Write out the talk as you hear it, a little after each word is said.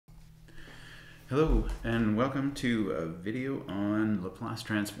Hello and welcome to a video on Laplace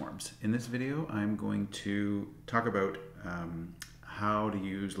transforms. In this video I'm going to talk about how to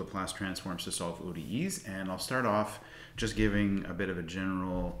use Laplace transforms to solve ODEs, and I'll start off just giving a bit of a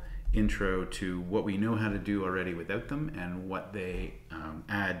general intro to what we know how to do already without them and what they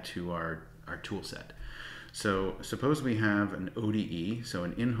add to our tool set. So suppose we have an ODE, so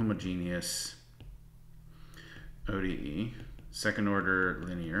an inhomogeneous ODE, second order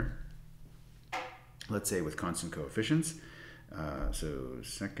linear, let's say with constant coefficients. So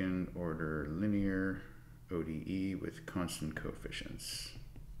second order linear ODE with constant coefficients.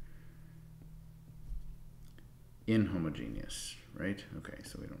 Inhomogeneous, right? Okay,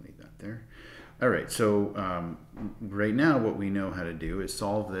 so we don't need that there. All right, so right now what we know how to do is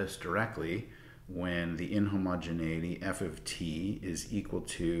solve this directly when the inhomogeneity f of t is equal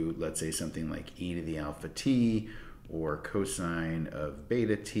to, let's say, something like e to the alpha t, or cosine of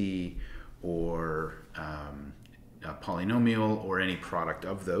beta t, or a polynomial, or any product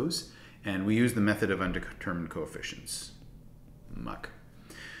of those. And we use the method of undetermined coefficients, MUC.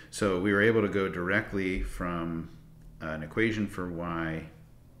 So we were able to go directly from an equation for y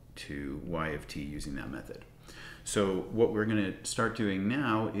to y of t using that method. So what we're going to start doing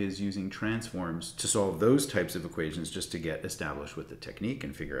now is using transforms to solve those types of equations, just to get established with the technique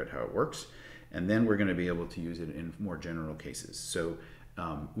and figure out how it works. And then we're going to be able to use it in more general cases. So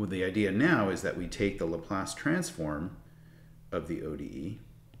well, the idea now is that we take the Laplace transform of the ODE,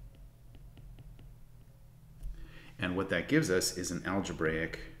 and what that gives us is an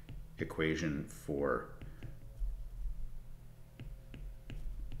algebraic equation for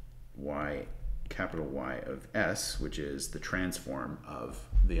y, capital Y of s, which is the transform of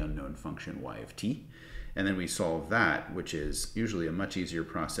the unknown function y of t. And then we solve that, which is usually a much easier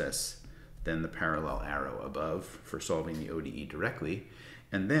process than the parallel arrow above for solving the ODE directly.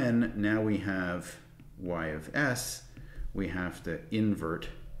 And then now we have y of s, we have to invert.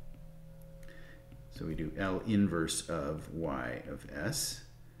 So we do L inverse of y of s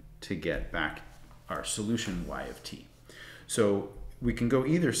to get back our solution y of t. So we can go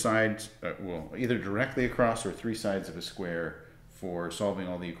either side, well, either directly across or three sides of a square for solving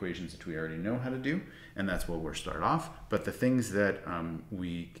all the equations that we already know how to do, and that's where we'll start off. But the things that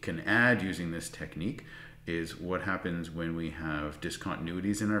we can add using this technique is what happens when we have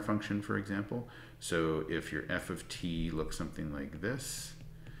discontinuities in our function, for example. So if your f of t looks something like this,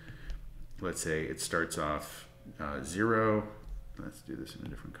 let's say it starts off 0. Let's do this in a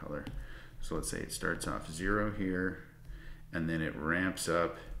different color. So let's say it starts off 0 here, and then it ramps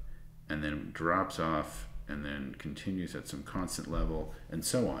up, and then drops off, and then continues at some constant level, and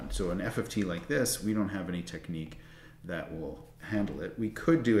so on. So an f of t like this, we don't have any technique that will handle it. We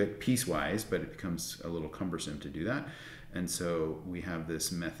could do it piecewise, but it becomes a little cumbersome to do that. And so we have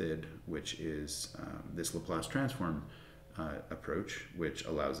this method, which is this Laplace transform approach, which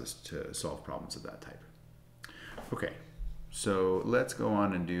allows us to solve problems of that type. Okay, so let's go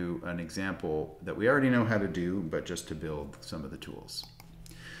on and do an example that we already know how to do, but just to build some of the tools.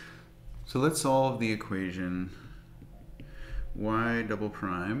 So let's solve the equation y double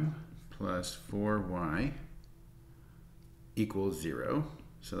prime plus 4y equals 0.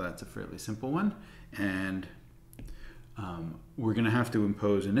 So that's a fairly simple one. And we're going to have to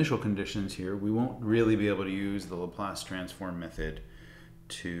impose initial conditions here. We won't really be able to use the Laplace transform method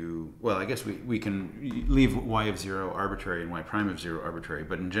to, well, I guess we can leave y of 0 arbitrary and y prime of 0 arbitrary,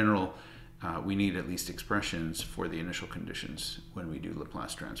 but in general, we need at least expressions for the initial conditions when we do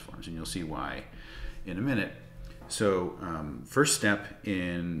Laplace transforms, and you'll see why in a minute. So first step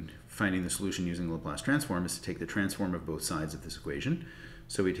in finding the solution using the Laplace transform is to take the transform of both sides of this equation.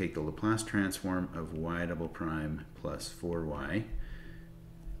 So we take the Laplace transform of y double prime plus 4y,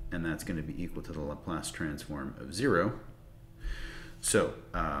 and that's going to be equal to the Laplace transform of 0. So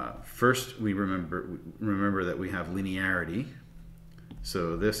first we remember that we have linearity.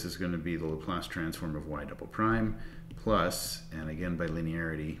 So this is going to be the Laplace transform of y double prime plus, and again by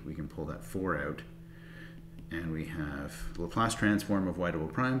linearity we can pull that 4 out, and we have Laplace transform of y double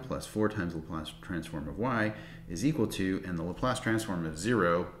prime plus 4 times Laplace transform of y is equal to, and the Laplace transform of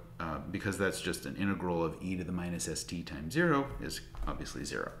 0, because that's just an integral of e to the minus st times 0, is obviously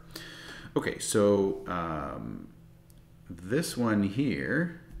 0. Okay, so this one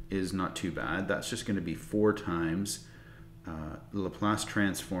here is not too bad. That's just going to be 4 times the Laplace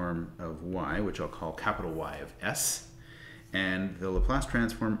transform of y, which I'll call capital Y of s, and the Laplace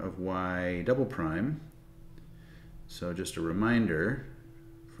transform of y double prime. So just a reminder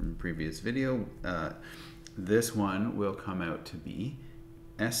from a previous video, this one will come out to be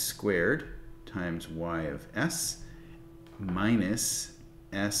s squared times y of s minus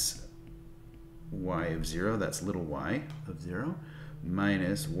s y of 0, that's little y of 0,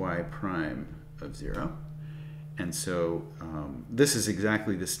 minus y prime of 0. And so this is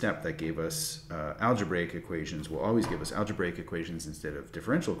exactly the step that gave us algebraic equations. Will always give us algebraic equations instead of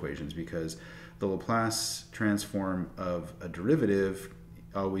differential equations, because the Laplace transform of a derivative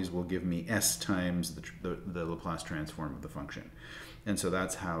always will give me s times the Laplace transform of the function. And so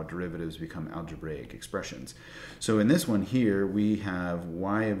that's how derivatives become algebraic expressions. So in this one here, we have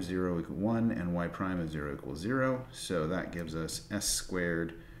y of 0 equal 1 and y prime of 0 equals 0. So that gives us s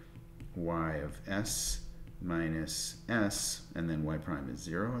squared y of s minus s, and then y prime is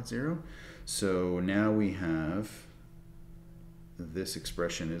 0 at 0. So now we have this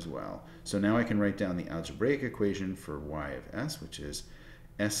expression as well. So now I can write down the algebraic equation for y of s, which is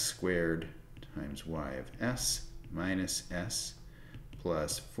s squared times y of s minus s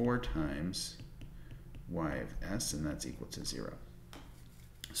plus 4 times y of s, and that's equal to 0.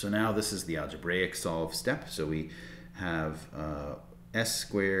 So now this is the algebraic solve step. So we have s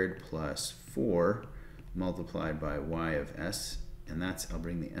squared plus 4 multiplied by y of s, and that's, I'll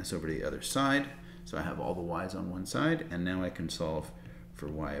bring the s over to the other side. So I have all the y's on one side, and now I can solve for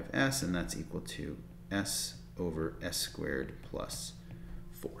y of s, and that's equal to s over s squared plus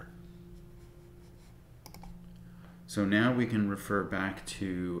 4. So now we can refer back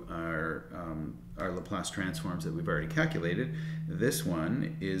to our Laplace transforms that we've already calculated. This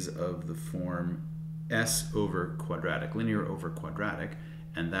one is of the form s over quadratic, linear over quadratic,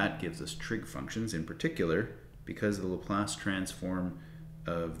 and that gives us trig functions. In particular, because the Laplace transform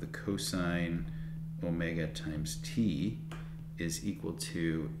of the cosine omega times t is equal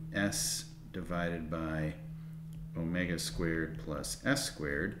to s divided by omega squared plus s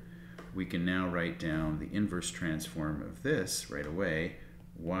squared, we can now write down the inverse transform of this right away.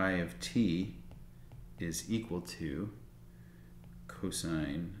 Y of t is equal to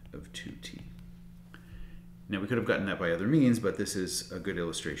cosine of 2t. Now, we could have gotten that by other means, but this is a good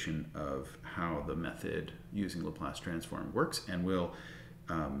illustration of how the method using Laplace transform works, and we'll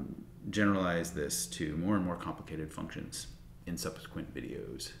generalize this to more and more complicated functions in subsequent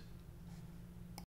videos.